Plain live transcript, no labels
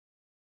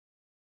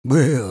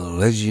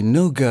Well, as you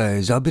know,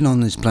 guys, I've been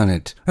on this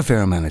planet a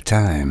fair amount of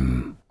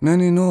time.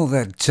 And in all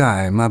that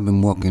time, I've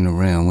been walking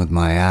around with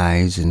my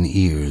eyes and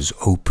ears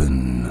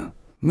open.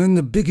 And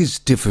the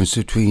biggest difference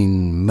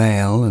between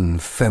male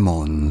and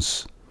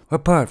femons,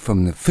 apart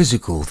from the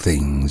physical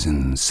things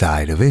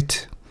inside of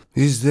it,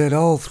 is that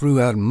all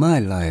throughout my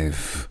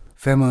life,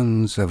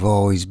 femons have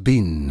always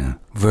been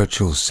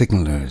virtual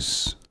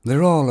signalers.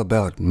 They're all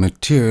about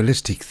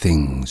materialistic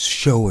things,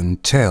 show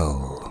and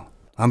tell.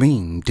 I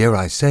mean, dare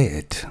I say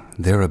it,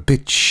 they're a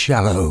bit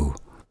shallow.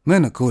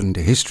 Men, according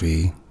to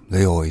history,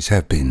 they always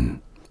have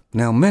been.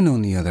 Now, men,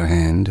 on the other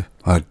hand,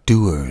 are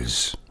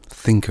doers,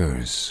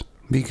 thinkers.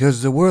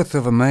 Because the worth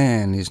of a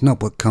man is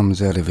not what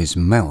comes out of his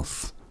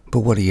mouth, but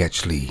what he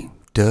actually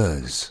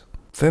does.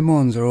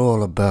 Femons are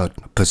all about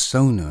a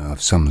persona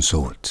of some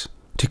sort,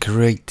 to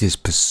create this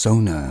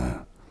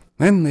persona.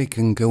 And they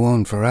can go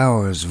on for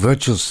hours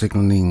virtual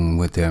signaling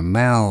with their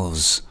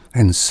mouths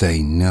and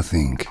say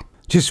nothing.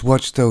 Just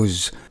watch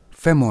those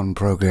femon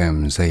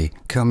programs. They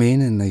come in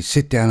and they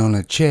sit down on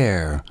a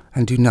chair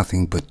and do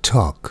nothing but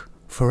talk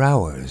for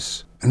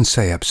hours and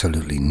say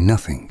absolutely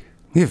nothing.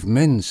 If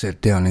men sat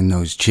down in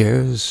those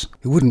chairs,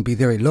 it wouldn't be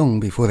very long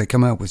before they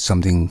come out with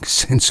something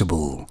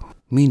sensible,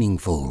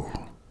 meaningful.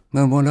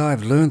 And what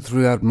I've learned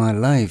throughout my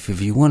life, if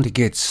you want to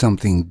get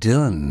something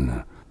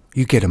done,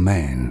 you get a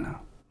man.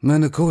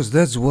 And of course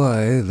that's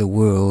why the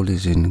world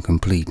is in a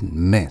complete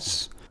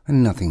mess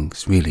and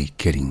nothing's really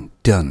getting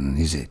done,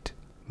 is it?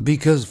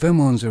 Because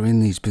femons are in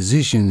these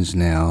positions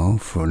now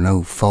for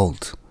no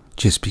fault,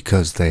 just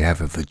because they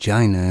have a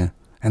vagina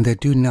and they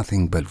do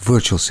nothing but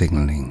virtual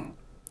signaling.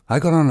 I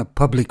got on a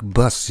public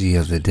bus the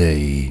other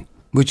day,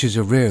 which is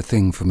a rare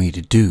thing for me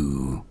to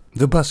do.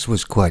 The bus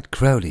was quite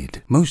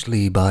crowded,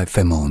 mostly by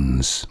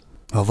femons,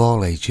 of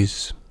all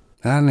ages.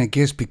 And I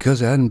guess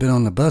because I hadn't been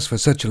on the bus for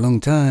such a long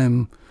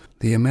time,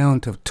 the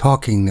amount of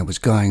talking that was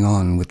going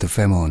on with the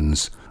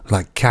femons,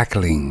 like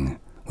cackling,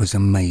 was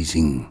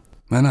amazing.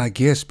 And I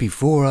guess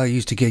before I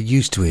used to get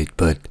used to it,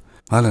 but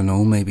I don't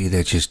know, maybe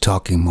they're just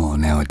talking more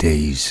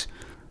nowadays,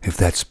 if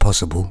that's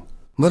possible.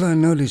 But I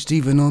noticed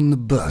even on the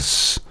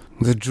bus,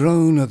 the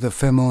drone of the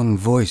femon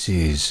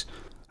voices,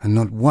 and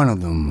not one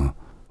of them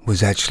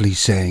was actually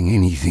saying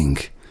anything.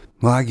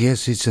 Well, I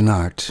guess it's an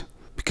art,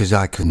 because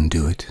I couldn't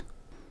do it.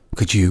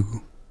 Could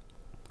you?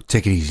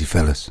 Take it easy,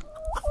 fellas.